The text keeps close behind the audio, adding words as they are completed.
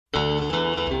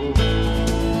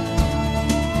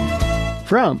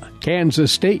From Kansas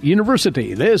State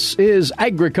University, this is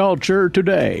Agriculture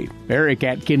Today. Eric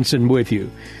Atkinson with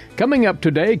you. Coming up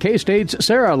today, K-State's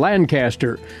Sarah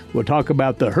Lancaster will talk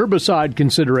about the herbicide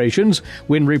considerations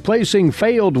when replacing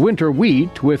failed winter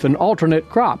wheat with an alternate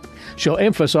crop. She'll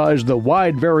emphasize the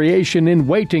wide variation in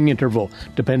waiting interval,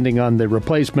 depending on the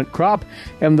replacement crop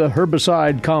and the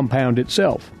herbicide compound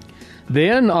itself.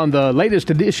 Then, on the latest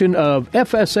edition of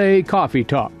FSA Coffee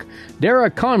Talk,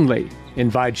 Dara Conley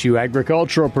invites you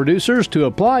agricultural producers to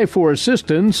apply for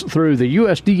assistance through the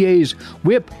USDA's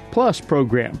WHIP Plus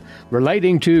program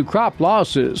relating to crop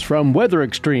losses from weather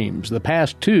extremes the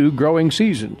past 2 growing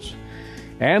seasons.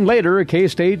 And later,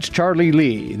 K-State's Charlie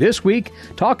Lee, this week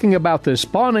talking about the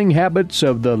spawning habits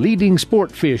of the leading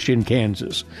sport fish in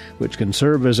Kansas, which can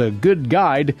serve as a good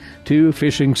guide to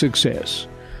fishing success.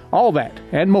 All that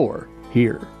and more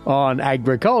here on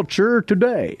Agriculture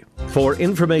Today. For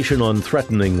information on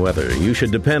threatening weather, you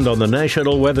should depend on the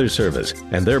National Weather Service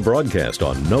and their broadcast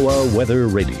on NOAA Weather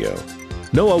Radio.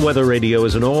 NOAA Weather Radio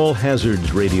is an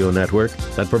all-hazards radio network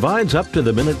that provides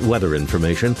up-to-the-minute weather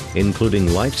information,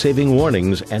 including life-saving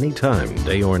warnings anytime,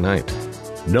 day or night.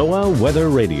 NOAA Weather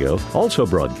Radio also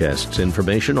broadcasts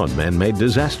information on man-made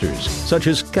disasters, such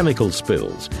as chemical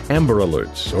spills, amber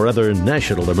alerts, or other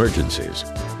national emergencies.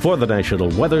 For the National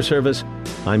Weather Service,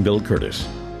 I'm Bill Curtis.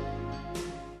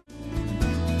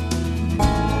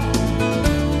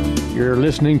 You're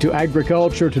listening to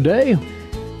Agriculture Today.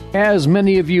 As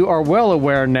many of you are well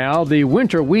aware now, the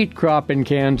winter wheat crop in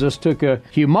Kansas took a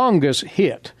humongous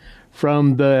hit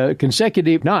from the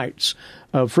consecutive nights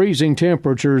of freezing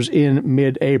temperatures in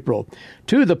mid-April,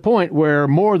 to the point where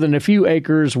more than a few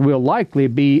acres will likely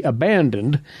be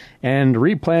abandoned and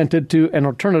replanted to an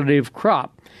alternative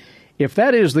crop. If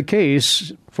that is the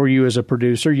case for you as a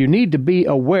producer, you need to be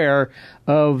aware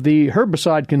of the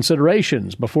herbicide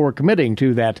considerations before committing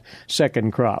to that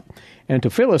second crop. And to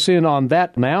fill us in on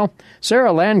that now,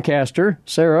 Sarah Lancaster.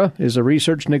 Sarah is a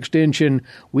research and extension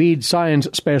weed science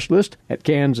specialist at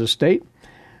Kansas State.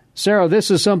 Sarah,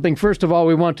 this is something, first of all,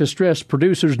 we want to stress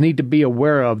producers need to be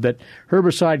aware of, that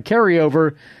herbicide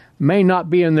carryover may not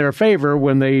be in their favor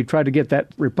when they try to get that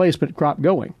replacement crop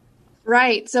going.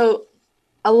 Right. So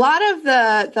a lot of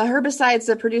the herbicides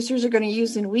that producers are going to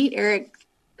use in wheat, Eric,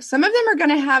 some of them are going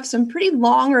to have some pretty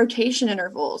long rotation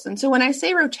intervals. And so when I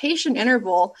say rotation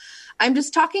interval, I'm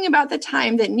just talking about the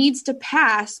time that needs to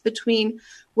pass between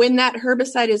when that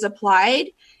herbicide is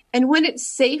applied and when it's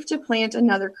safe to plant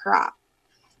another crop.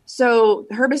 So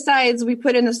herbicides we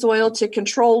put in the soil to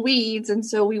control weeds, and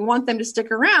so we want them to stick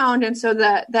around. And so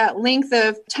that length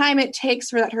of time it takes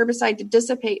for that herbicide to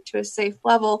dissipate to a safe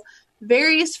level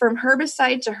varies from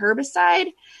herbicide to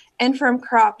herbicide and from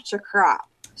crop to crop.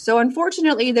 So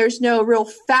unfortunately, there's no real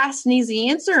fast and easy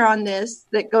answer on this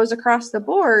that goes across the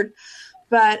board,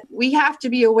 but we have to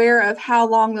be aware of how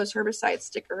long those herbicides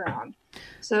stick around.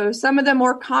 So some of the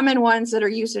more common ones that are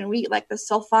used in wheat, like the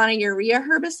sulfonylurea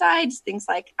herbicides, things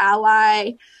like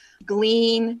Ally,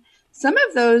 Glean, some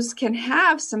of those can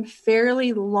have some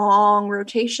fairly long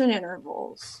rotation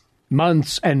intervals.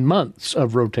 Months and months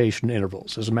of rotation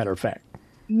intervals, as a matter of fact.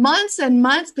 Months and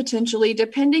months, potentially,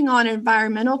 depending on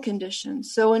environmental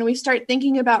conditions. So when we start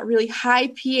thinking about really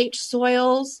high pH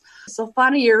soils,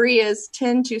 sulfonylureas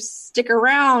tend to stick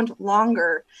around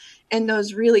longer in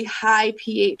those really high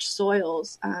pH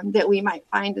soils that we might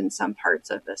find in some parts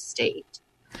of the state.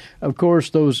 Of course,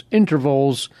 those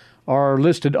intervals are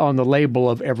listed on the label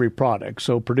of every product.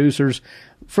 So producers,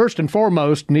 first and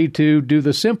foremost, need to do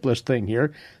the simplest thing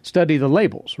here, study the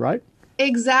labels, right?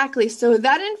 Exactly. So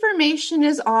that information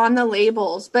is on the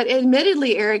labels. But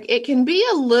admittedly, Eric, it can be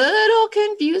a little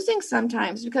confusing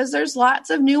sometimes because there's lots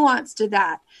of nuance to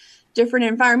that. Different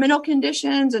environmental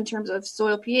conditions in terms of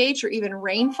soil pH or even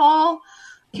rainfall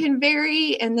can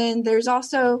vary. And then there's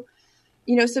also,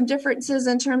 some differences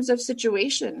in terms of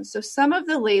situations. So some of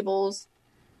the labels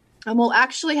will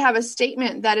actually have a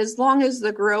statement that as long as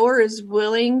the grower is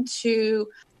willing to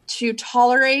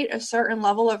tolerate a certain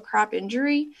level of crop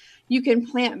injury, you can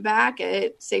plant back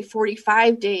at, say,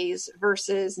 45 days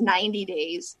versus 90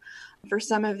 days for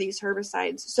some of these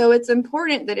herbicides. So it's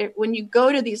important that when you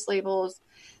go to these labels,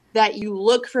 that you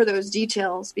look for those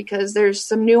details because there's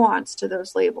some nuance to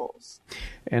those labels.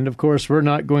 And of course, we're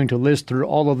not going to list through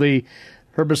all of the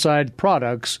herbicide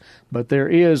products, but there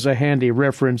is a handy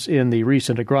reference in the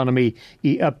recent Agronomy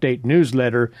e-update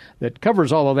newsletter that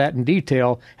covers all of that in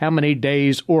detail, how many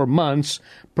days or months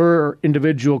per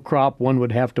individual crop one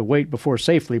would have to wait before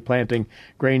safely planting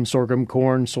grain, sorghum,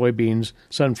 corn, soybeans,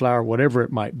 sunflower, whatever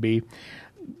it might be.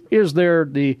 Is there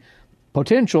the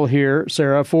potential here,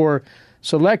 Sarah, for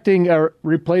selecting a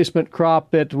replacement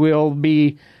crop that will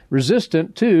be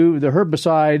resistant to the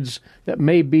herbicides that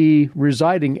may be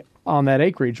residing on that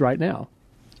acreage right now.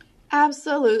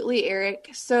 Absolutely, Eric.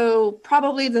 So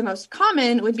probably the most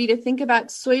common would be to think about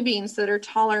soybeans that are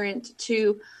tolerant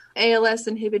to ALS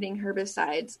inhibiting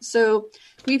herbicides. So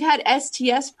we've had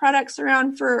STS products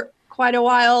around for quite a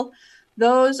while.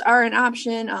 Those are an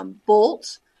option.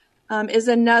 Bolt is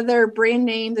another brand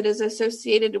name that is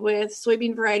associated with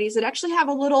soybean varieties that actually have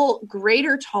a little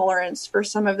greater tolerance for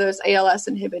some of those ALS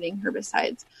inhibiting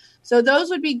herbicides. So those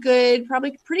would be good,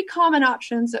 probably pretty common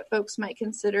options that folks might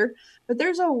consider. But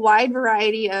there's a wide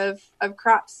variety of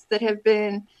crops that have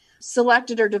been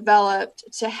selected or developed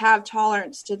to have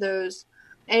tolerance to those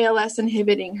ALS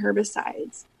inhibiting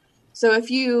herbicides. So if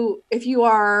you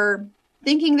are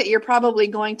thinking that you're probably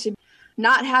going to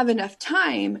not have enough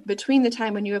time between the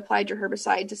time when you applied your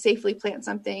herbicide to safely plant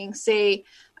something, say,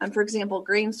 for example,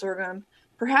 grain sorghum,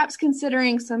 perhaps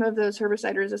considering some of those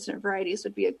herbicide-resistant varieties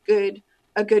would be a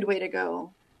good way to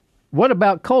go. What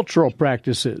about cultural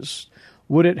practices?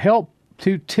 Would it help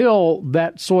to till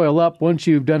that soil up once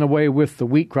you've done away with the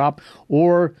wheat crop,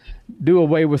 or do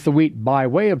away with the wheat by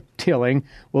way of tilling?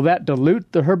 Will that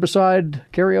dilute the herbicide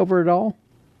carryover at all?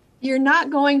 You're not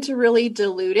going to really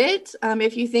dilute it.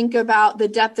 If you think about the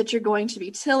depth that you're going to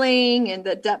be tilling and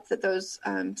the depth that those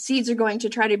seeds are going to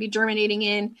try to be germinating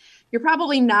in, you're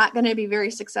probably not going to be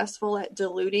very successful at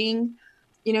diluting.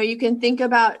 You know, you can think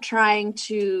about trying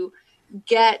to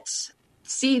get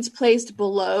seeds placed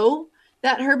below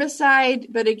that herbicide,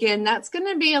 but again, that's going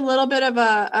to be a little bit of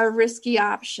a risky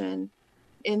option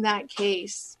in that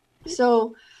case.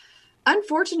 So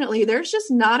unfortunately, there's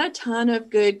just not a ton of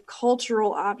good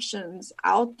cultural options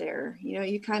out there. You know,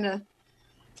 you've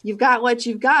got what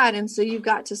you've got, and so you've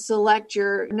got to select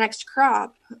your next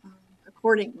crop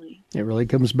accordingly. It really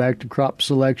comes back to crop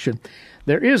selection.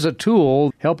 There is a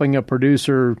tool helping a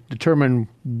producer determine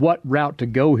what route to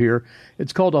go here.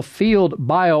 It's called a field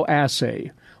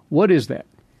bioassay. What is that?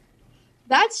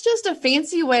 That's just a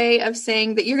fancy way of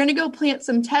saying that you're going to go plant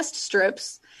some test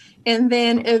strips and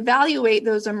then evaluate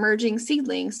those emerging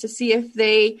seedlings to see if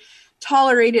they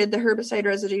tolerated the herbicide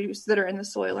residues that are in the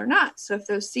soil or not. So if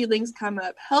those seedlings come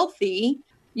up healthy,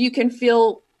 you can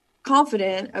feel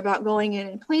confident about going in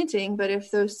and planting. But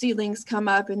if those seedlings come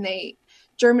up and they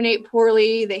germinate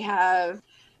poorly, they have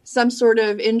some sort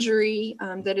of injury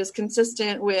that is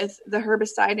consistent with the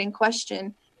herbicide in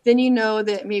question, then you know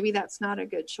that maybe that's not a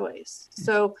good choice.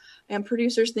 So, and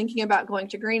producers thinking about going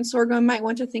to grain sorghum might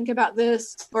want to think about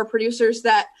this, or producers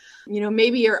that, you know,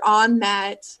 maybe are on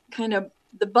that kind of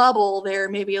the bubble there,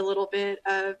 maybe a little bit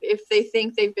of if they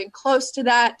think they've been close to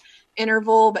that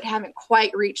interval but haven't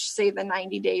quite reached, say, the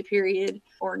 90-day period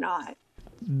or not.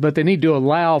 But they need to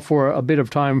allow for a bit of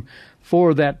time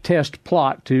for that test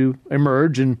plot to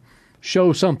emerge and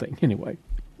show something anyway.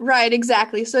 Right,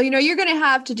 exactly. So, you know, you're going to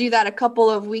have to do that a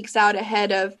couple of weeks out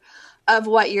ahead of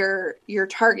what your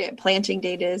target planting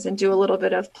date is, and do a little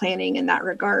bit of planning in that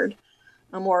regard,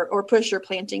 or push your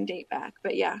planting date back.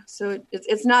 But yeah, so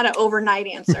it's not an overnight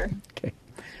answer. Okay.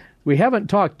 We haven't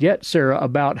talked yet, Sarah,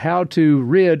 about how to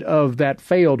rid of that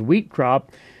failed wheat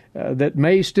crop that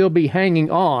may still be hanging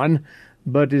on,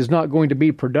 but is not going to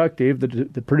be productive.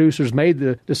 The producers made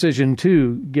the decision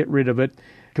to get rid of it.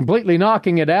 Completely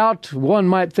knocking it out, one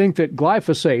might think that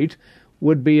glyphosate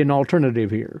would be an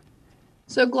alternative here.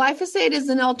 So glyphosate is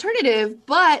an alternative,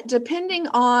 but depending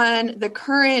on the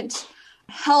current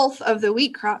health of the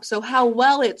wheat crop, so how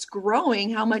well it's growing,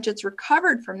 how much it's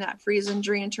recovered from that freeze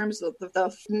injury in terms of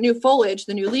the new foliage,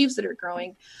 the new leaves that are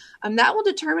growing, that will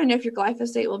determine if your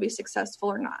glyphosate will be successful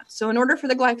or not. So in order for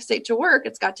the glyphosate to work,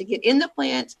 it's got to get in the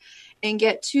plant and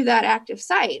get to that active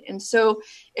site. And so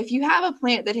if you have a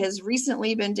plant that has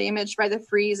recently been damaged by the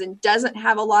freeze and doesn't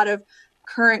have a lot of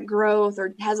current growth,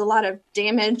 or has a lot of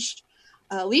damaged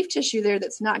leaf tissue there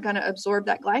that's not going to absorb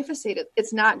that glyphosate,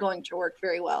 it's not going to work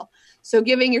very well. So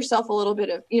giving yourself a little bit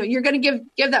of, you know, you're going to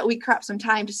give that wheat crop some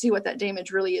time to see what that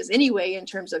damage really is anyway in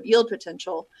terms of yield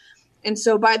potential. And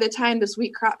so by the time this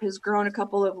wheat crop has grown a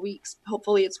couple of weeks,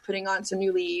 hopefully it's putting on some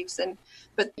new leaves.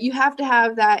 But you have to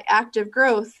have that active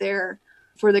growth there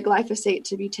for the glyphosate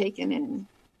to be taken in.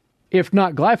 If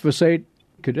not glyphosate,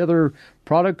 could other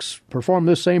products perform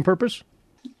this same purpose?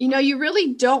 You know, you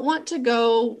really don't want to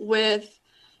go with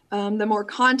the more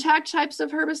contact types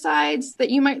of herbicides that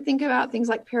you might think about, things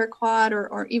like Paraquat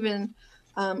or even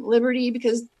Liberty,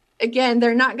 because again,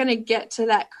 they're not going to get to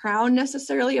that crown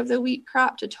necessarily of the wheat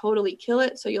crop to totally kill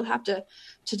it. So you'll have to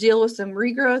deal with some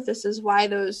regrowth. This is why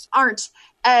those aren't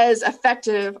as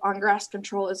effective on grass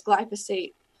control as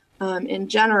glyphosate in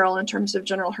general in terms of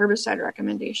general herbicide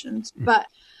recommendations. But,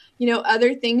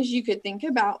 other things you could think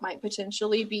about might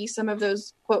potentially be some of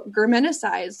those, quote,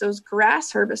 graminicides, those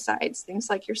grass herbicides, things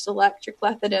like your Select, your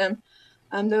Clethodim.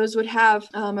 Those would have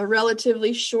a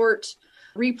relatively short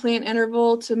replant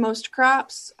interval to most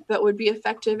crops, but would be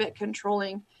effective at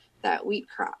controlling that wheat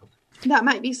crop. That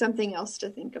might be something else to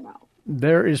think about.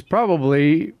 There is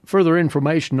probably further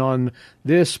information on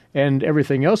this and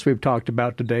everything else we've talked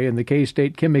about today in the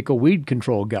K-State Chemical Weed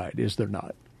Control Guide, is there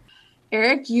not?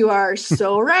 Eric, you are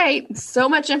so right. So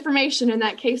much information in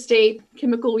that K-State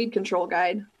Chemical Weed Control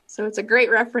Guide. So it's a great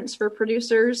reference for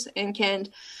producers and can,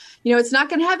 it's not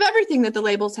going to have everything that the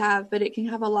labels have, but it can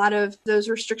have a lot of those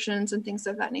restrictions and things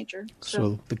of that nature.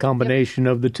 So the combination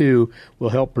of the two will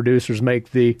help producers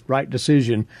make the right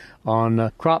decision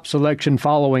on crop selection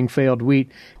following failed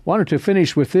wheat. Wanted to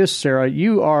finish with this, Sarah.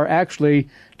 You are actually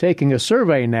taking a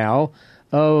survey now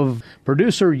of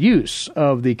producer use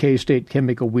of the K-State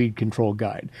Chemical Weed Control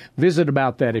Guide. Visit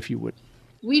about that if you would.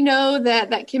 We know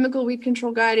that Chemical Weed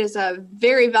Control Guide is a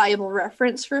very valuable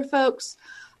reference for folks.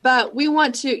 But we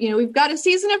want to, we've got a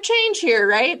season of change here,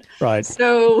 right? Right.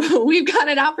 So we've got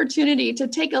an opportunity to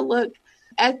take a look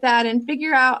at that and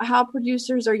figure out how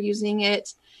producers are using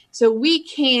it so we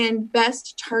can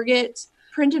best target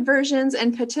printed versions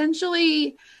and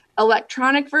potentially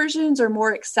electronic versions or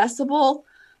more accessible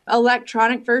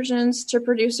electronic versions to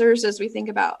producers as we think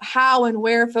about how and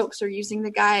where folks are using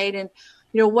the guide and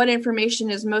what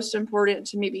information is most important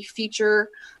to maybe feature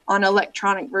on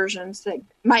electronic versions that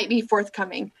might be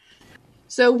forthcoming.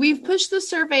 So we've pushed the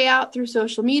survey out through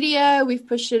social media. We've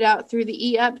pushed it out through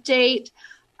the e-update.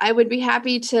 I would be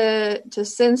happy to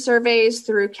send surveys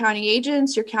through county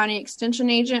agents. Your county extension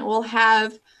agent will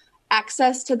have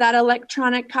access to that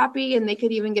electronic copy, and they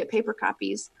could even get paper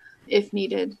copies if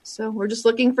needed. So we're just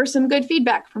looking for some good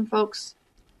feedback from folks.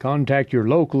 Contact your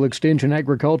local Extension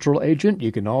agricultural agent.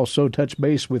 You can also touch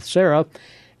base with Sarah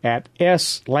at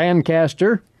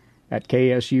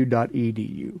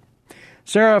slancaster@ksu.edu.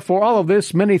 Sarah, for all of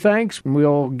this, many thanks.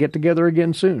 We'll get together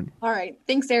again soon. All right.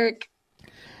 Thanks, Eric.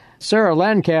 Sarah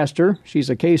Lancaster,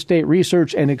 she's a K-State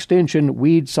Research and Extension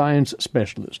Weed Science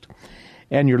Specialist.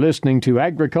 And you're listening to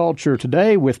Agriculture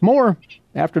Today with more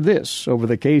after this over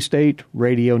the K-State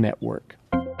Radio Network.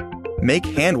 Make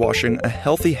hand washing a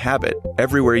healthy habit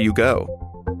everywhere you go.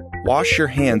 Wash your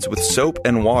hands with soap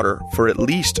and water for at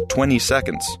least 20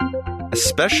 seconds,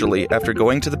 especially after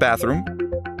going to the bathroom,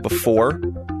 before,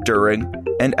 during,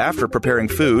 and after preparing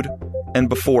food, and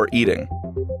before eating.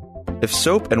 If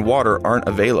soap and water aren't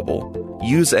available,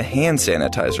 use a hand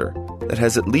sanitizer that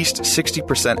has at least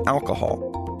 60%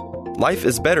 alcohol. Life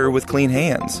is better with clean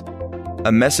hands.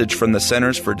 A message from the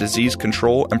Centers for Disease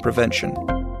Control and Prevention.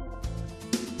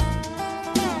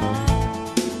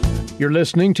 You're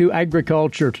listening to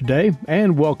Agriculture Today,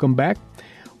 and welcome back.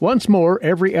 Once more,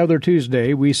 every other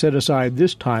Tuesday, we set aside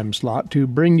this time slot to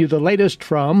bring you the latest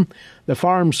from the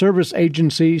Farm Service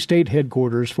Agency State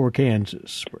Headquarters for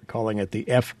Kansas. We're calling it the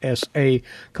FSA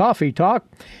Coffee Talk.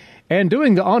 And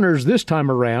doing the honors this time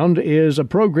around is a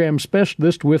program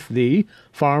specialist with the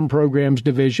Farm Programs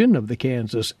Division of the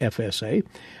Kansas FSA,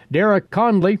 Dara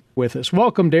Conley, with us.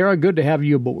 Welcome, Dara. Good to have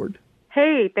you aboard.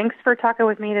 Hey, thanks for talking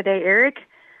with me today, Eric.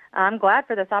 I'm glad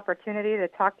for this opportunity to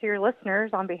talk to your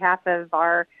listeners on behalf of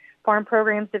our Farm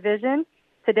Programs Division.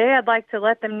 Today, I'd like to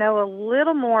let them know a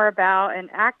little more about an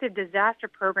active disaster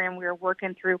program we are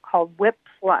working through called WIP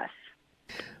Plus.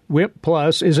 WIP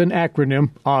Plus is an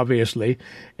acronym, obviously,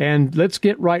 and let's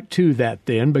get right to that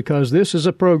then, because this is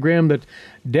a program that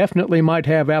definitely might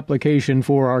have application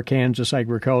for our Kansas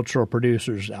agricultural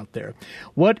producers out there.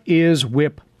 What is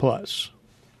WIP Plus?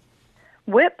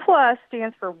 WIP Plus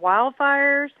stands for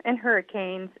Wildfires and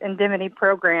Hurricanes Indemnity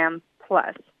Program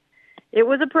Plus. It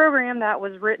was a program that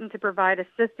was written to provide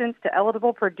assistance to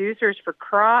eligible producers for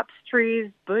crops,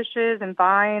 trees, bushes, and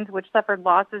vines which suffered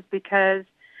losses because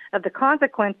of the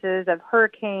consequences of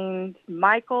Hurricanes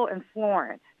Michael and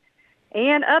Florence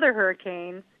and other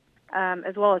hurricanes,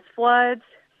 as well as floods,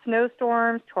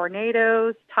 snowstorms,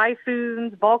 tornadoes,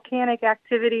 typhoons, volcanic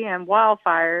activity, and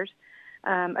wildfires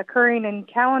occurring in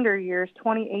calendar years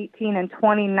 2018 and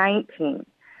 2019.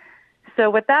 So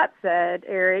with that said,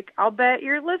 Eric, I'll bet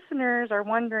your listeners are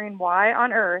wondering why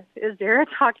on earth is Dara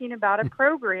talking about a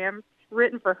program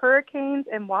written for hurricanes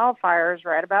and wildfires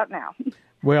right about now?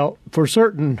 Well, for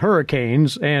certain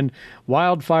hurricanes and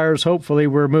wildfires, hopefully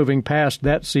we're moving past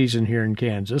that season here in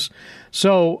Kansas.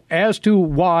 So as to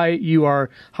why you are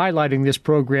highlighting this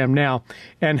program now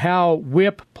and how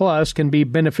WIP Plus can be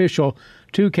beneficial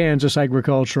to Kansas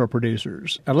agricultural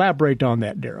producers, elaborate on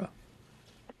that, Dara.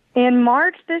 In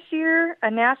March this year,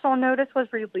 a national notice was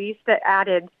released that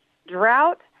added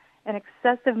drought and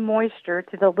excessive moisture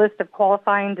to the list of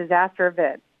qualifying disaster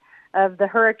events of the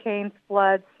hurricanes,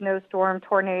 floods, snowstorm,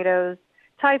 tornadoes,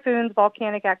 typhoons,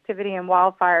 volcanic activity, and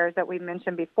wildfires that we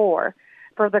mentioned before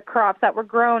for the crops that were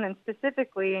grown, and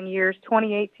specifically in years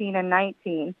 2018 and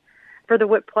 19 for the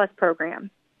WIP Plus program.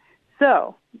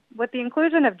 So with the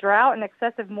inclusion of drought and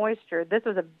excessive moisture, this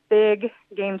was a big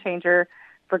game changer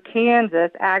for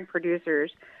Kansas ag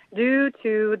producers due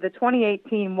to the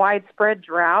 2018 widespread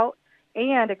drought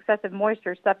and excessive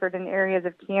moisture suffered in areas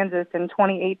of Kansas in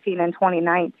 2018 and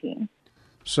 2019.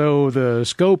 So the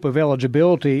scope of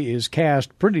eligibility is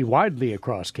cast pretty widely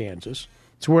across Kansas.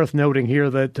 It's worth noting here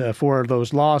that for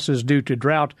those losses due to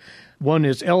drought, one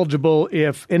is eligible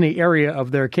if any area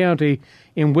of their county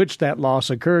in which that loss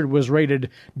occurred was rated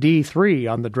D3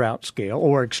 on the drought scale,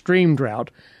 or extreme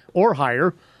drought, or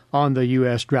higher on the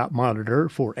U.S. Drought Monitor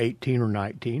for 18 or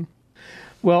 19.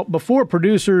 Well, before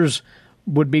producers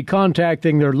would be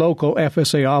contacting their local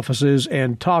FSA offices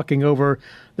and talking over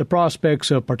the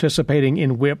prospects of participating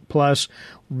in WIP Plus,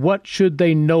 what should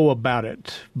they know about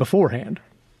it beforehand?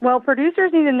 Well,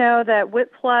 producers need to know that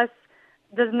WIP Plus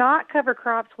does not cover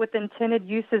crops with intended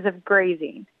uses of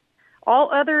grazing.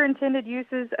 All other intended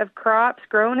uses of crops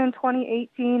grown in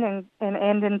 2018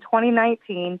 and in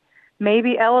 2019 may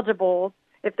be eligible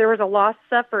if there was a loss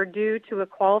suffered due to a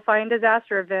qualifying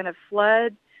disaster event of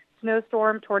flood,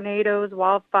 snowstorm, tornadoes,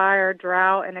 wildfire,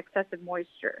 drought, and excessive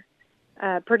moisture.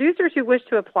 Producers who wish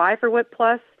to apply for WIP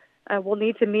Plus will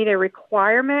need to meet a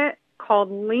requirement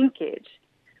called linkage,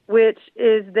 which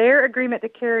is their agreement to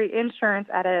carry insurance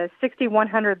at a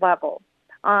 6,100 level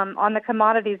on the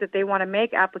commodities that they want to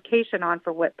make application on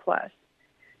for WIP Plus.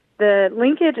 The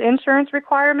linkage insurance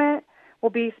requirement will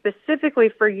be specifically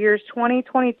for years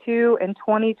 2022 and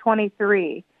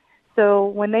 2023. So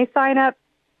when they sign up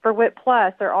for WIP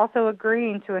Plus, they're also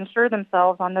agreeing to insure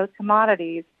themselves on those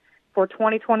commodities for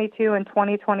 2022 and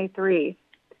 2023.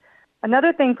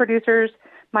 Another thing producers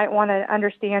might want to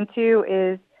understand, too,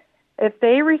 is if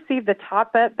they receive the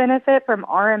top-up benefit from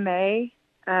RMA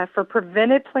for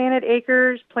prevented planted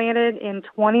acres planted in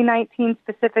 2019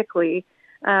 specifically,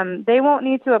 they won't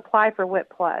need to apply for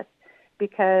WIP Plus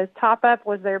because top-up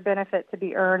was their benefit to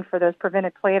be earned for those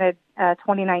prevented planted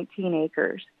 2019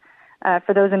 acres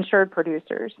for those insured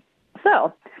producers.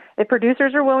 So if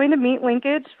producers are willing to meet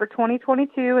linkage for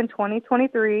 2022 and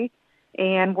 2023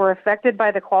 and were affected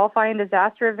by the qualifying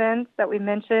disaster events that we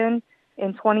mentioned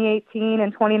in 2018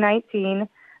 and 2019,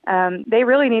 they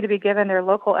really need to be given their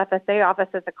local FSA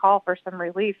offices a call for some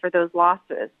relief for those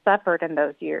losses suffered in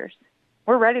those years.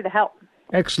 We're ready to help.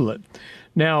 Excellent.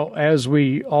 Now, as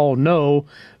we all know,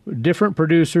 different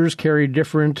producers carry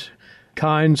different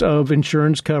kinds of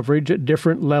insurance coverage at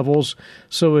different levels.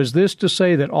 So is this to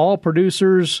say that all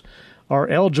producers are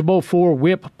eligible for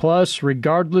WIP Plus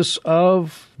regardless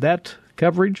of that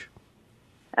coverage?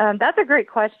 That's a great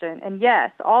question. And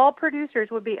yes, all producers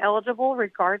would be eligible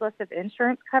regardless of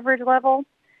insurance coverage level.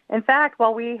 In fact,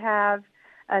 while we have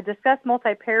discussed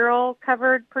multi-peril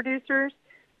covered producers,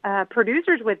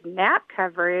 producers with NAP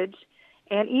coverage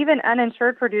and even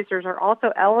uninsured producers are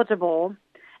also eligible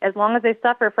as long as they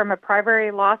suffer from a primary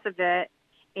loss event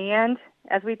and,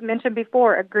 as we've mentioned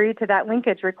before, agree to that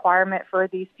linkage requirement for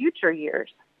these future years.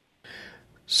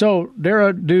 So,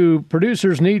 Dara, do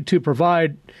producers need to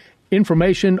provide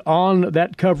information on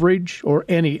that coverage or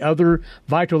any other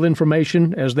vital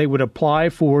information as they would apply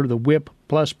for the WIP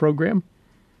Plus program?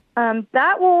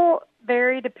 That will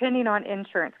vary depending on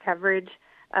insurance coverage,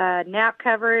 NAP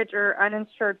coverage, or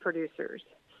uninsured producers.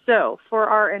 So, for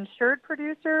our insured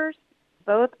producers,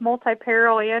 both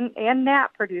multi-peril and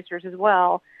NAP producers as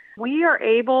well, we are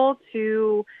able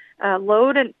to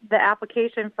load the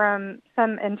application from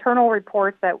some internal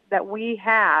reports that we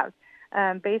have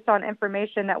based on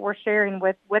information that we're sharing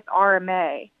with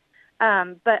RMA.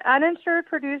 But uninsured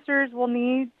producers will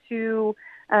need to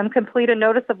complete a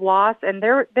notice of loss, and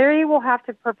they will have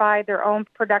to provide their own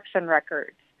production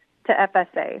records to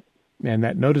FSA. And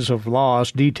that notice of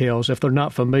loss details, if they're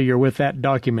not familiar with that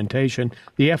documentation,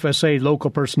 the FSA local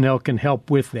personnel can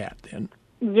help with that then.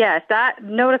 Yes, that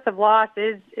notice of loss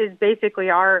is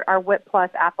basically our WIP Plus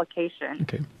application.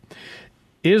 Okay.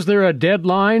 Is there a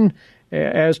deadline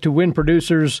as to when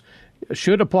producers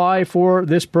should apply for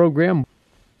this program?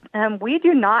 We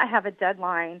do not have a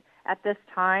deadline at this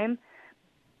time,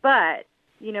 but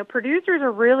producers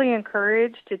are really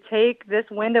encouraged to take this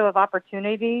window of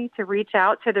opportunity to reach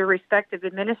out to their respective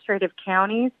administrative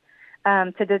counties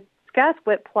to discuss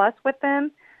WIP Plus with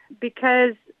them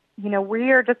because,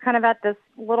 we are just kind of at this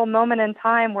little moment in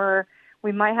time where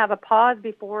we might have a pause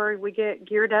before we get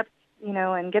geared up,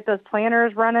 and get those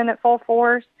planters running at full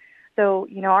force. So,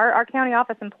 our county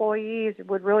office employees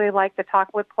would really like to talk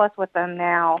WIP Plus with them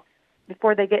now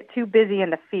before they get too busy in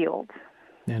the field.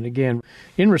 And again,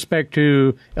 in respect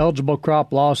to eligible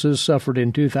crop losses suffered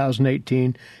in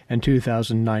 2018 and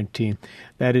 2019,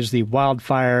 that is the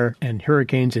Wildfire and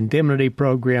Hurricanes Indemnity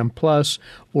Program Plus,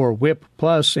 or WIP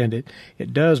Plus, and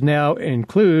it does now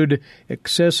include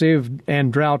excessive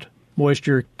and drought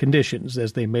moisture conditions,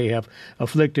 as they may have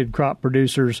afflicted crop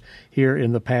producers here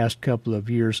in the past couple of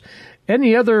years.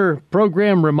 Any other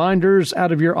program reminders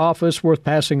out of your office worth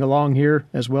passing along here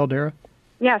as well, Dara?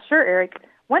 Yeah, sure, Eric.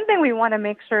 One thing we want to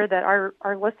make sure that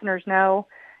our listeners know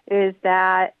is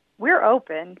that we're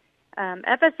open.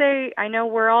 FSA, I know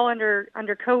we're all under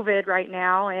COVID right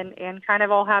now and kind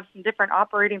of all have some different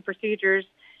operating procedures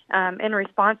in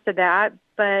response to that,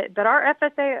 but our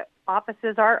FSA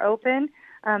offices are open.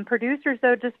 Producers,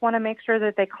 though, just want to make sure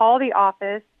that they call the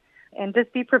office and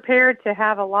just be prepared to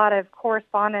have a lot of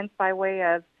correspondence by way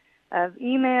of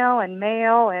email and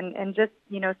mail and just,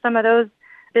 some of those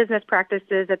business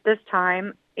practices at this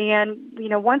time. And,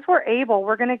 once we're able,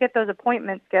 we're going to get those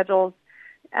appointment schedules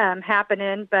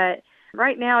happening. But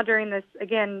right now during this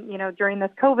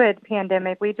COVID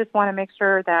pandemic, we just want to make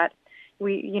sure that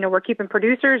we're keeping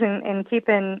producers and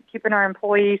keeping our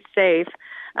employees safe.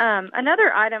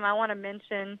 Another item I want to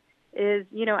mention is,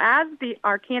 as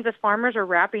our Kansas farmers are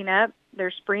wrapping up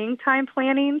their springtime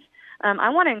plantings, I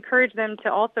want to encourage them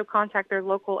to also contact their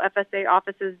local FSA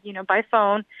offices, by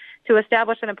phone to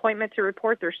establish an appointment to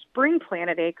report their spring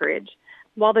planted acreage.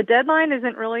 While the deadline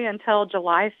isn't really until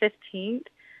July 15th,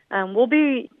 we'll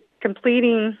be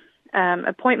completing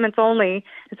appointments only.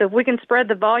 So if we can spread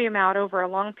the volume out over a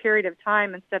long period of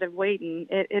time instead of waiting,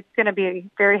 it's going to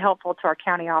be very helpful to our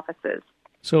county offices.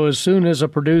 So as soon as a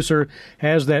producer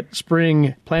has that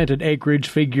spring planted acreage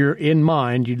figure in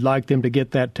mind, you'd like them to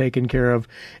get that taken care of.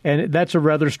 And that's a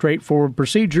rather straightforward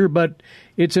procedure, but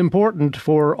it's important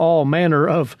for all manner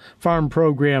of farm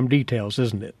program details,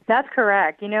 isn't it? That's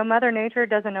correct. Mother Nature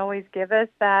doesn't always give us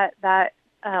that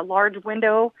large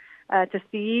window to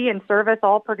see and service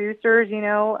all producers,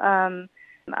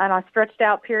 on a stretched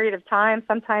out period of time.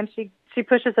 Sometimes she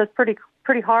pushes us pretty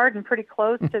hard and pretty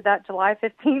close to that July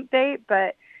 15th date,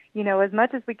 but as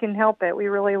much as we can help it, we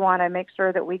really want to make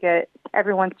sure that we get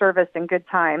everyone serviced in good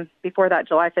time before that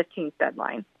July 15th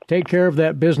deadline. Take care of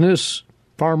that business,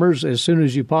 farmers, as soon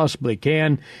as you possibly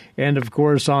can. And, of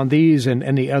course, on these and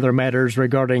any other matters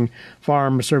regarding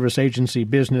Farm Service Agency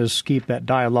business, keep that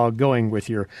dialogue going with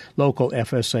your local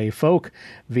FSA folk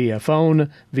via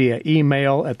phone, via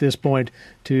email at this point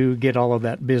to get all of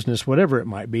that business, whatever it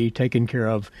might be, taken care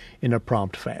of in a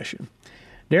prompt fashion.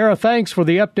 Dara, thanks for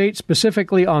the update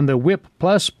specifically on the WIP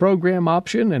Plus program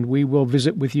option, and we will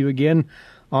visit with you again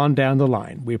on down the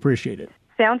line. We appreciate it.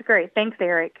 Sounds great. Thanks,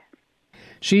 Eric.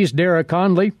 She's Dara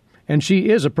Conley, and she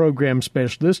is a program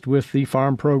specialist with the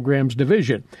Farm Programs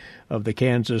Division of the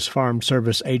Kansas Farm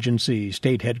Service Agency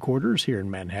state headquarters here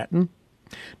in Manhattan.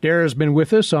 Dara's been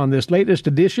with us on this latest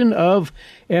edition of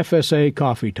FSA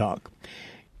Coffee Talk.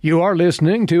 You are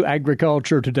listening to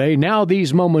Agriculture Today, now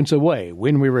these moments away.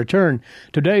 When we return,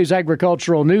 today's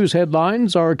agricultural news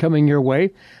headlines are coming your way.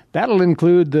 That'll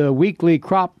include the weekly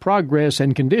crop progress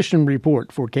and condition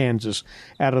report for Kansas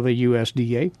out of the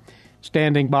USDA.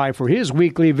 Standing by for his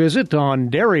weekly visit on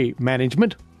dairy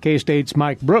management, K-State's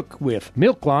Mike Brook with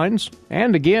Milk Lines,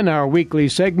 and again our weekly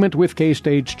segment with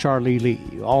K-State's Charlie Lee.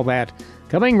 All that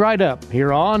coming right up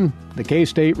here on the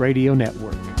K-State Radio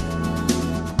Network.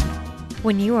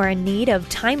 When you are in need of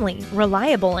timely,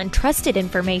 reliable, and trusted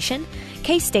information,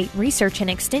 K-State Research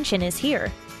and Extension is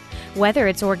here. Whether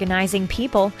it's organizing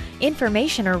people,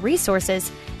 information, or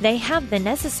resources, they have the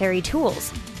necessary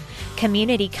tools.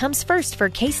 Community comes first for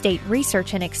K-State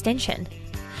Research and Extension.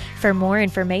 For more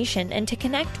information and to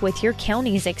connect with your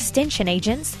county's extension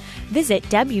agents, visit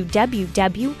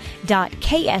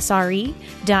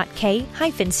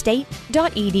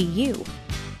www.ksre.k-state.edu.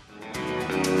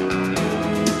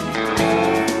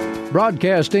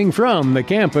 Broadcasting from the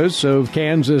campus of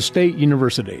Kansas State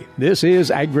University, this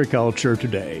is Agriculture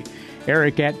Today.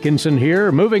 Eric Atkinson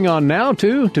here, moving on now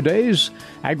to today's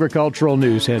agricultural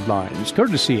news headlines,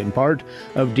 courtesy in part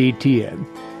of DTN.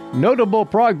 Notable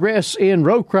progress in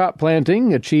row crop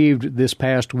planting achieved this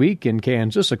past week in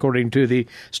Kansas, according to the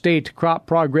State Crop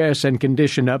Progress and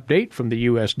Condition Update from the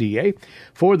USDA.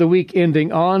 For the week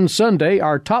ending on Sunday,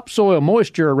 our topsoil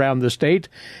moisture around the state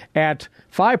at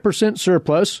 5%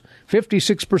 surplus,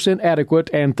 56% adequate,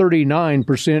 and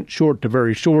 39% short to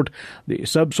very short. The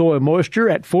subsoil moisture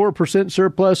at 4%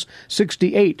 surplus,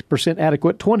 68%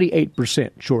 adequate,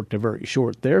 28% short to very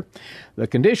short there. The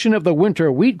condition of the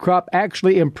winter wheat crop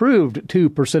actually improved 2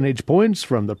 percentage points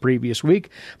from the previous week,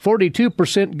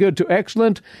 42% good to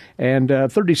excellent, and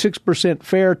 36%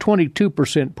 fair,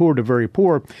 22% poor to very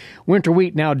poor. Winter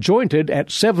wheat now jointed at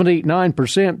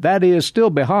 79%. That is still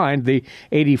behind the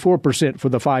 84% for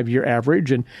the 5-year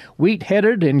average, and wheat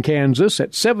headed in Kansas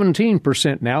at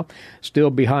 17% now, still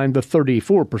behind the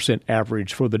 34%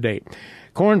 average for the day.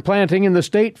 Corn planting in the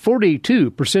state,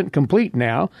 42% complete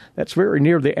now. That's very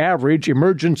near the average.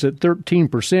 Emergence at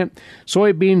 13%.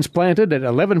 Soybeans planted at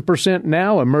 11%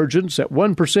 now. Emergence at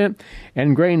 1%.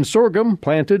 And grain sorghum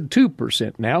planted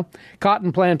 2% now.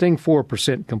 Cotton planting,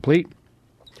 4% complete.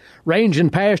 Range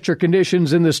and pasture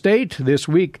conditions in the state this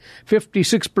week,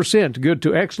 56% good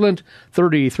to excellent,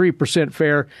 33%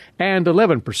 fair, and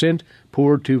 11%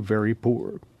 poor to very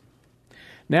poor.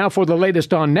 Now for the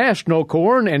latest on national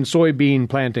corn and soybean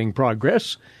planting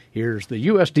progress, here's the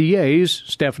USDA's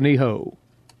Stephanie Ho.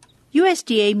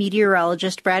 USDA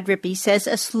meteorologist Brad Rippey says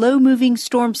a slow-moving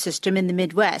storm system in the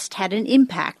Midwest had an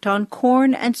impact on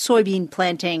corn and soybean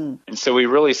planting. And so we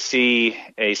really see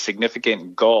a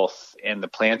significant gulf in the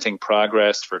planting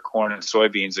progress for corn and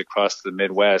soybeans across the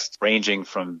Midwest, ranging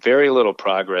from very little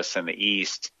progress in the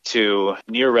East to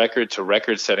near record to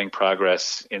record-setting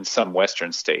progress in some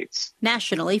western states.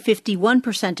 Nationally,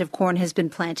 51% of corn has been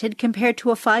planted compared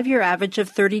to a 5-year average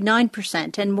of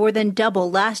 39% and more than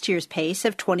double last year's pace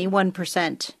of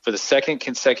 21%. For the second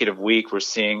consecutive week, we're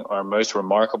seeing our most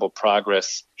remarkable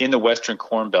progress in the Western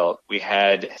Corn Belt. We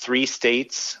had 3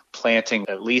 states planting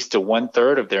at least a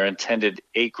 1/3 of their intended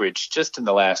acreage just in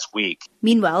the last week.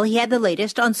 Meanwhile, he had the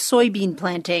latest on soybean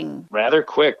planting. Rather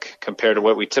quick compared to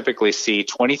what we typically see,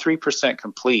 23%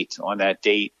 complete on that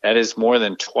date. That is more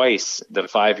than twice the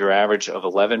 5-year average of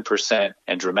 11%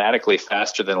 and dramatically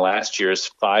faster than last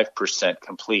year's 5%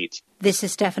 complete. This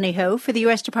is Stephanie Ho for the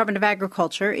U.S. Department of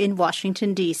Agriculture in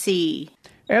Washington, D.C.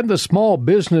 And the Small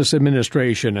Business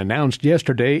Administration announced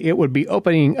yesterday it would be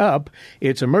opening up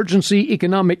its emergency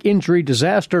economic injury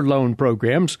disaster loan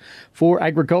programs for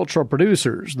agricultural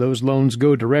producers. Those loans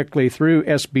go directly through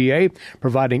SBA,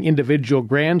 providing individual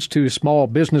grants to small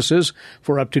businesses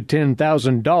for up to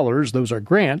 $10,000. Those are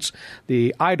grants.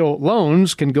 The EIDL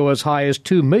loans can go as high as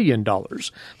 $2 million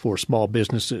for small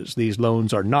businesses. These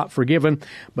loans are not forgiven,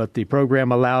 but the program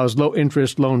allows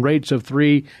low-interest loan rates of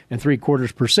 3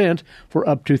 3/4% for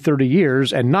up to 30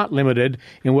 years and not limited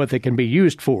in what they can be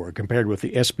used for compared with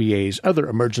the SBA's other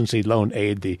emergency loan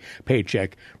aid, the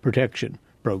Paycheck Protection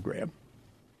Program.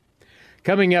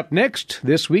 Coming up next,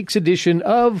 this week's edition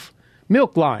of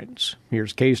Milk Lines.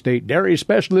 Here's K-State dairy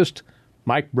specialist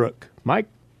Mike Brook. Mike?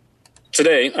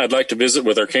 Today, I'd like to visit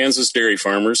with our Kansas dairy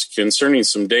farmers concerning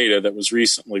some data that was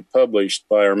recently published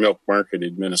by our Milk Market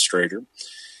Administrator.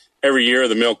 Every year,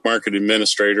 the Milk Market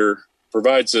Administrator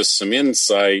provides us some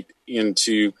insight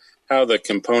into how the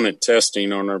component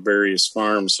testing on our various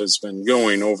farms has been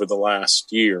going over the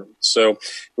last year. So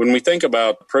when we think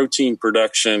about protein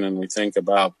production and we think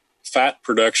about fat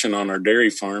production on our dairy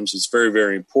farms, it's very,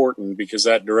 very important because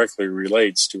that directly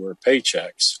relates to our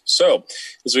paychecks. So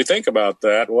as we think about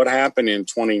that, what happened in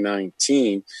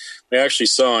 2019, we actually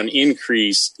saw an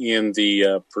increase in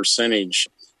the percentage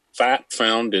fat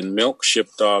found in milk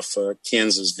shipped off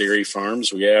Kansas dairy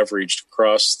farms. We averaged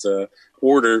across the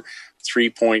order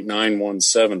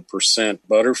 3.917%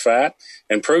 butter fat,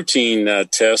 and protein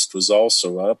test was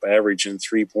also up, averaging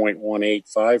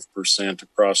 3.185%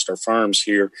 across our farms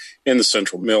here in the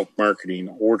Central Milk Marketing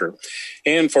Order.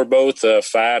 And for both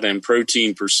fat and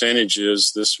protein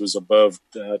percentages, this was above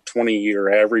 20-year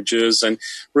averages. And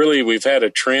really, we've had a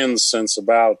trend since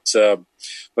about, in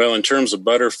terms of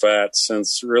butter fat,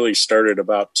 since really started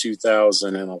about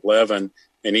 2011,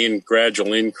 an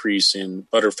gradual increase in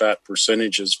butterfat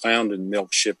percentages found in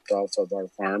milk shipped off of our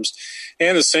farms.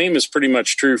 And the same is pretty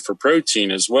much true for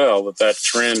protein as well, that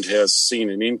trend has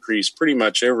seen an increase pretty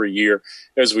much every year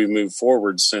as we move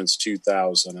forward since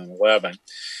 2011.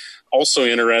 Also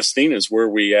interesting is where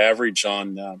we average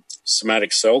on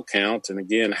somatic cell count. And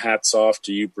again, hats off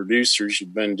to you producers.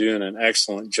 You've been doing an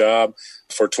excellent job.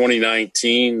 For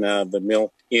 2019, the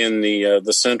milk in the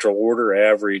central order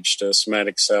averaged a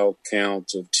somatic cell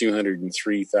count of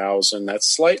 203,000. That's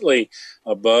slightly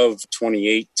above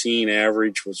 2018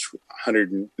 average, which was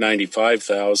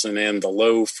 195,000, and the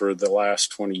low for the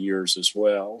last 20 years as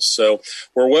well. So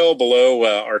we're well below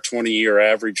our 20-year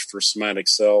average for somatic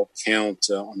cell count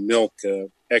on milk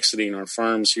exiting our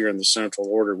farms here in the central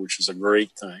order, which is a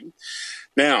great thing.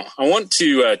 Now, I want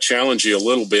to challenge you a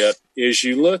little bit as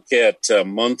you look at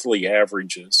monthly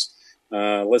averages.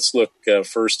 Let's look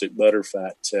first at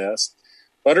butterfat test.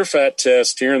 Butterfat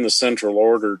test here in the Central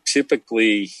Order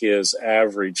typically is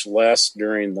average less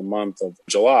during the month of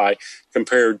July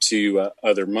compared to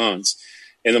other months.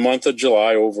 In the month of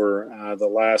July, over the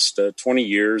last 20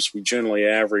 years, we generally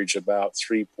average about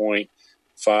 3.558%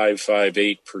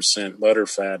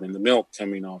 butterfat in the milk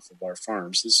coming off of our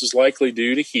farms. This is likely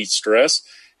due to heat stress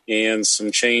and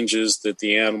some changes that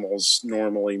the animals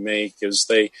normally make as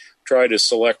they try to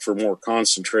select for more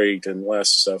concentrate and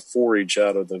less forage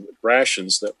out of the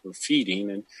rations that we're feeding.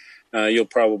 And you'll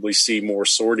probably see more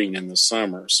sorting in the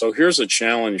summer. So here's a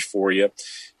challenge for you.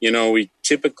 You know, we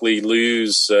typically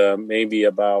lose maybe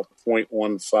about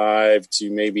 0.15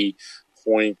 to maybe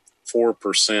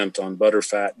 0.4% on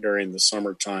butterfat during the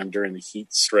summertime, during the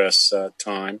heat stress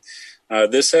time.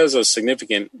 This has a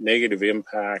significant negative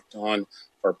impact on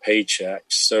our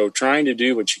paychecks. So trying to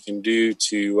do what you can do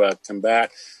to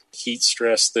combat heat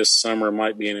stress this summer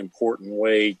might be an important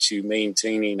way to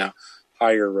maintaining a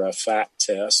higher fat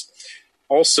test.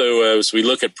 Also, as we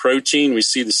look at protein, we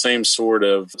see the same sort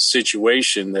of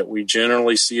situation that we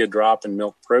generally see a drop in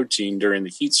milk protein during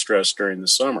the heat stress during the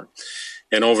summer.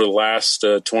 And over the last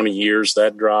 20 years,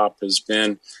 that drop has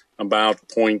been about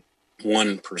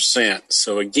 0.1%.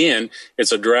 So again,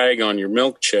 it's a drag on your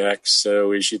milk check.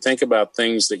 So as you think about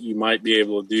things that you might be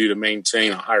able to do to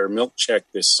maintain a higher milk check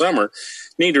this summer,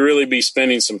 you need to really be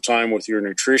spending some time with your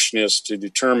nutritionist to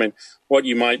determine what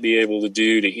you might be able to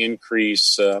do to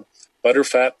increase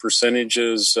butterfat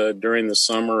percentages during the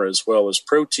summer, as well as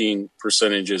protein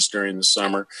percentages during the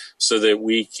summer, so that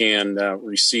we can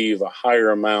receive a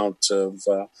higher amount of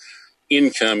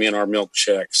income in our milk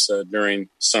checks during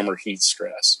summer heat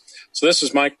stress. So this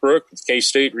is Mike Brook with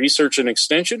K-State Research and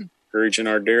Extension, encouraging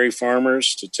our dairy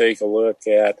farmers to take a look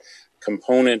at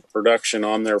component production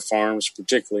on their farms,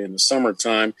 particularly in the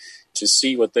summertime, to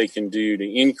see what they can do to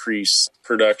increase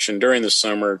production during the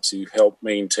summer to help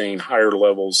maintain higher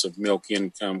levels of milk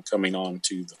income coming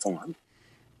onto the farm.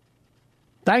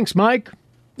 Thanks, Mike.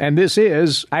 And this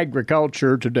is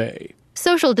Agriculture Today.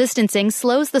 Social distancing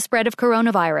slows the spread of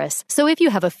coronavirus, so if you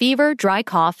have a fever, dry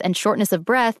cough, and shortness of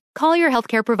breath, call your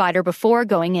healthcare provider before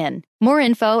going in. More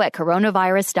info at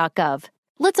coronavirus.gov.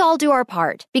 Let's all do our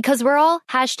part, because we're all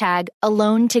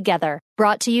 #AloneTogether.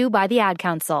 Brought to you by the Ad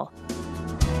Council.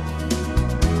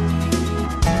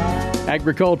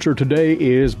 Agriculture Today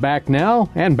is back now,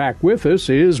 and back with us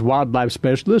is wildlife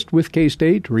specialist with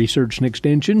K-State Research and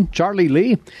Extension, Charlie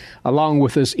Lee, along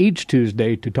with us each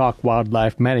Tuesday to talk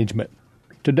wildlife management.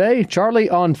 Today, Charlie,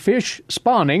 on fish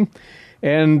spawning,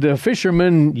 and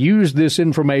fishermen use this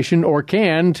information, or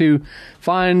can, to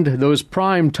find those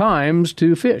prime times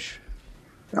to fish.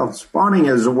 Well, spawning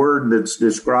is a word that's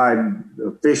described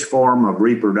the fish form of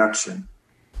reproduction.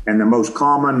 And the most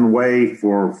common way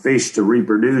for fish to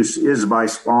reproduce is by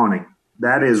spawning.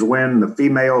 That is when the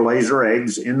female lays her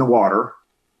eggs in the water.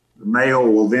 The male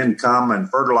will then come and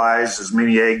fertilize as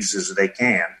many eggs as they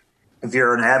can. If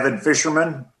you're an avid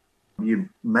fisherman, you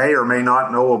may or may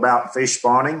not know about fish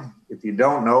spawning. If you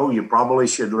don't know, you probably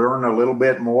should learn a little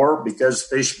bit more, because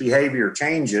fish behavior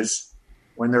changes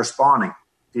when they're spawning.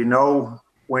 If you know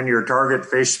when your target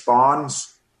fish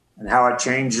spawns and how it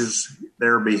changes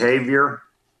their behavior,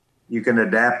 you can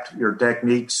adapt your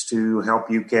techniques to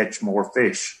help you catch more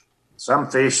fish. Some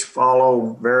fish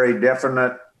follow very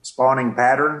definite spawning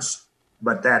patterns,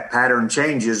 but that pattern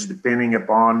changes depending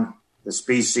upon the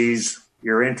species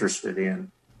you're interested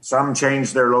in. Some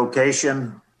change their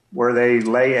location where they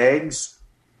lay eggs.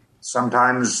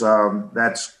 Sometimes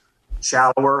that's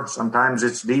shallower, sometimes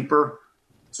it's deeper,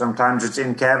 sometimes it's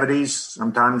in cavities,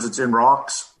 sometimes it's in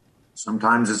rocks,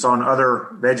 sometimes it's on other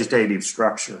vegetative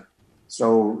structure.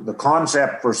 So the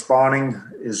concept for spawning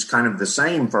is kind of the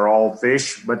same for all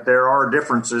fish, but there are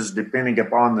differences depending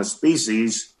upon the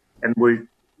species. And we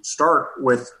start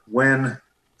with when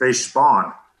fish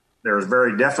spawn. There's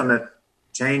very definite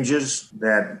changes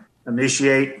that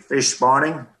initiate fish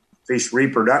spawning. Fish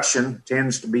reproduction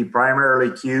tends to be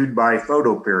primarily cued by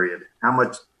photoperiod, how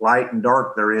much light and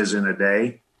dark there is in a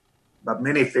day. But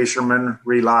many fishermen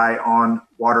rely on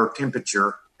water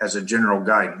temperature as a general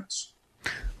guidance.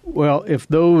 Well, if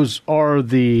those are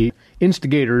the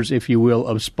instigators, if you will,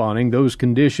 of spawning, those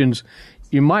conditions,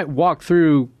 you might walk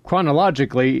through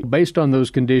chronologically, based on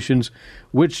those conditions,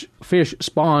 which fish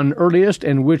spawn earliest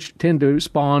and which tend to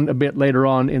spawn a bit later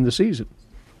on in the season.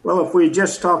 Well, if we're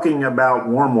just talking about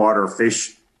warm water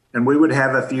fish, and we would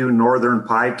have a few northern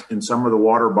pike in some of the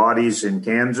water bodies in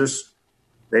Kansas,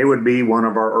 they would be one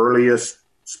of our earliest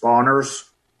spawners.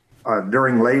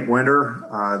 During late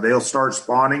winter, they'll start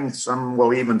spawning. Some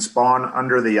will even spawn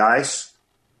under the ice.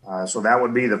 So that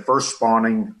would be the first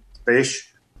spawning fish.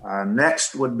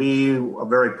 Next would be a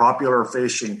very popular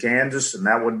fish in Kansas, and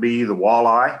that would be the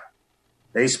walleye.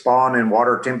 They spawn in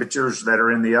water temperatures that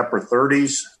are in the upper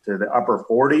 30s to the upper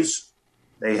 40s.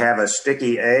 They have a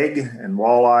sticky egg, and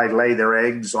walleye lay their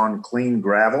eggs on clean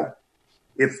gravel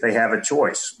if they have a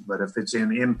choice. But if it's in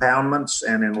impoundments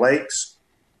and in lakes,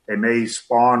 they may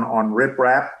spawn on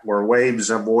riprap where waves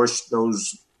have washed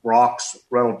those rocks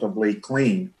relatively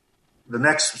clean. The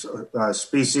next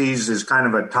species is kind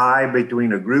of a tie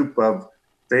between a group of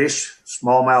fish,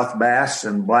 smallmouth bass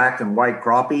and black and white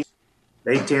crappie.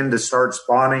 They tend to start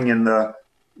spawning in the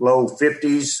low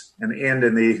 50s and end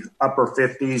in the upper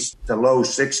 50s to low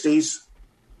 60s.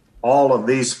 All of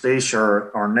these fish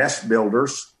are nest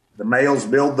builders. The males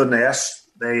build the nest.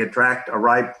 They attract a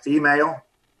ripe female,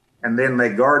 and then they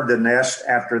guard the nest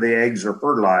after the eggs are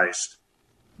fertilized.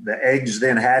 The eggs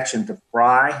then hatch into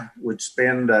fry, which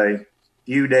spend a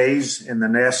few days in the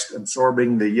nest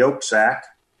absorbing the yolk sac.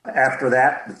 After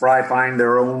that, the fry find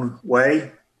their own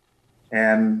way,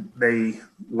 and they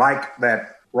like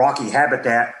that rocky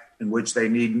habitat in which they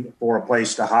need for a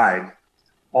place to hide.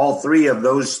 All three of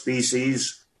those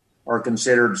species are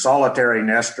considered solitary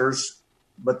nesters,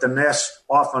 but the nests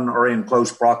often are in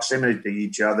close proximity to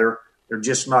each other. They're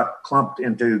just not clumped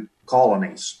into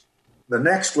colonies. The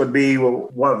next would be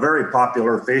a very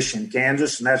popular fish in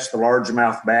Kansas, and that's the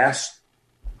largemouth bass.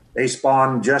 They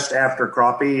spawn just after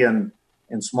crappie and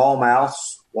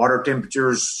smallmouths, water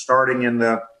temperatures starting in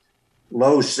the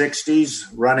low 60s,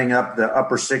 running up the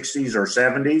upper 60s or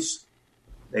 70s.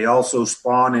 They also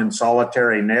spawn in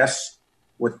solitary nests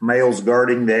with males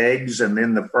guarding the eggs and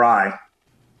then the fry.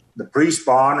 The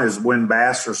pre-spawn is when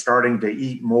bass are starting to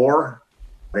eat more.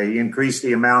 They increase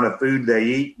the amount of food they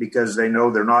eat because they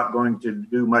know they're not going to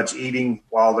do much eating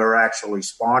while they're actually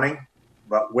spawning.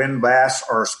 But when bass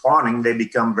are spawning, they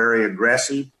become very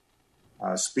aggressive.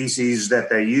 Species that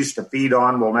they used to feed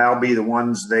on will now be the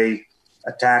ones they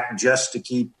attack just to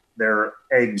keep their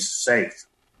eggs safe.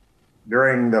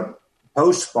 During the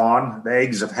post-spawn, the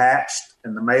eggs have hatched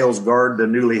and the males guard the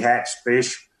newly hatched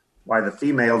fish while the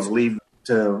females leave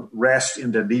to rest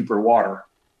into deeper water.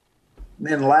 And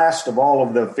then last of all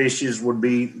of the fishes would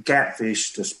be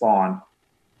catfish to spawn.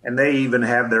 And they even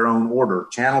have their own order.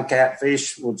 Channel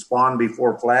catfish would spawn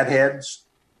before flatheads.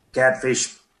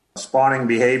 Catfish spawning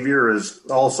behavior is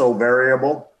also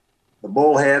variable. The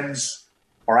bullheads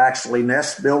are actually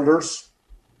nest builders.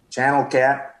 Channel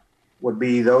cat would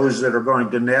be those that are going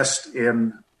to nest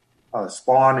in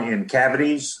spawn in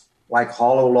cavities like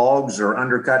hollow logs or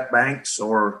undercut banks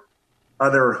or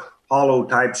other hollow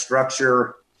type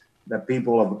structure that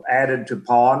people have added to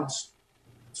ponds.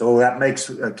 So that makes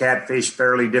a catfish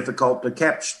fairly difficult to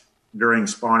catch during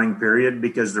spawning period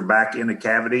because they're back in a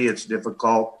cavity. It's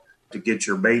difficult to get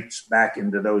your baits back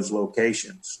into those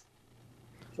locations.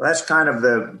 So that's kind of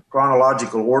the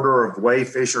chronological order of the way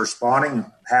fish are spawning. It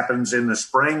happens in the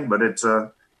spring, but it's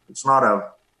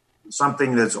not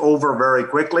something that's over very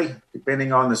quickly.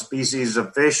 Depending on the species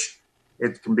of fish,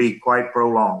 it can be quite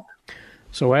prolonged.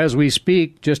 So as we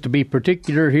speak, just to be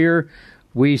particular here,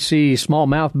 we see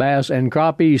smallmouth bass and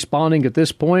crappie spawning at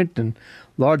this point and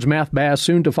largemouth bass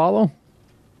soon to follow?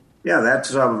 Yeah,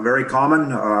 that's very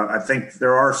common. I think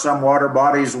there are some water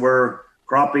bodies where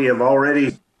crappie have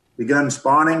already begun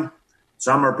spawning.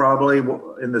 Some are probably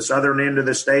in the southern end of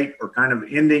the state or kind of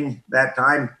ending that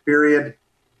time period.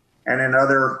 And in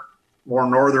other more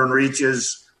northern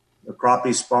reaches, the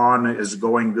crappie spawn is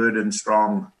going good and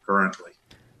strong currently.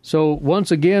 So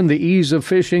once again, the ease of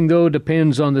fishing, though,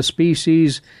 depends on the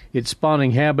species, its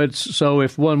spawning habits. So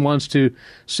if one wants to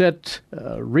set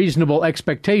reasonable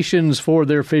expectations for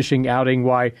their fishing outing,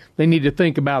 why, they need to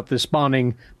think about the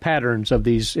spawning patterns of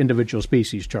these individual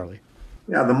species, Charlie.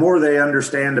 Yeah, the more they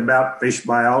understand about fish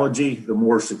biology, the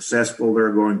more successful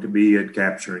they're going to be at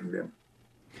capturing them.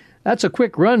 That's a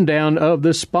quick rundown of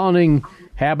the spawning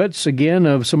habits, again,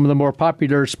 of some of the more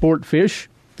popular sport fish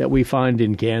that we find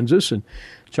in Kansas. And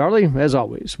Charlie, as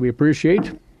always, we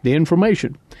appreciate the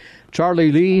information.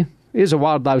 Charlie Lee is a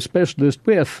wildlife specialist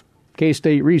with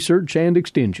K-State Research and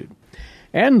Extension.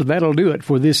 And that'll do it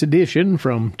for this edition.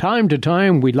 From time to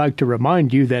time, we'd like to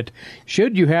remind you that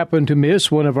should you happen to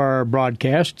miss one of our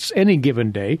broadcasts any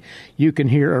given day, you can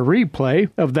hear a replay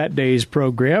of that day's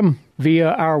program via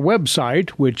our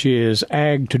website, which is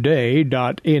agtoday.net.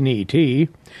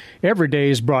 Every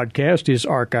day's broadcast is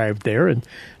archived there, and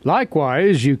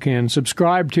likewise, you can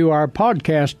subscribe to our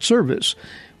podcast service,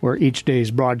 where each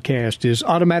day's broadcast is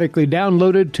automatically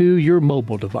downloaded to your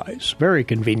mobile device. Very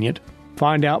convenient.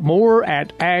 Find out more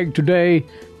at agtoday.net.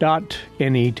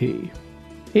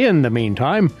 In the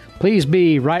meantime, please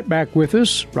be right back with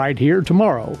us right here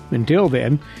tomorrow. Until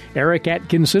then, Eric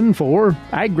Atkinson for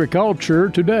Agriculture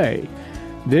Today.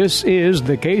 This is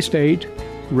the K-State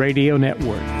Radio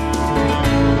Network.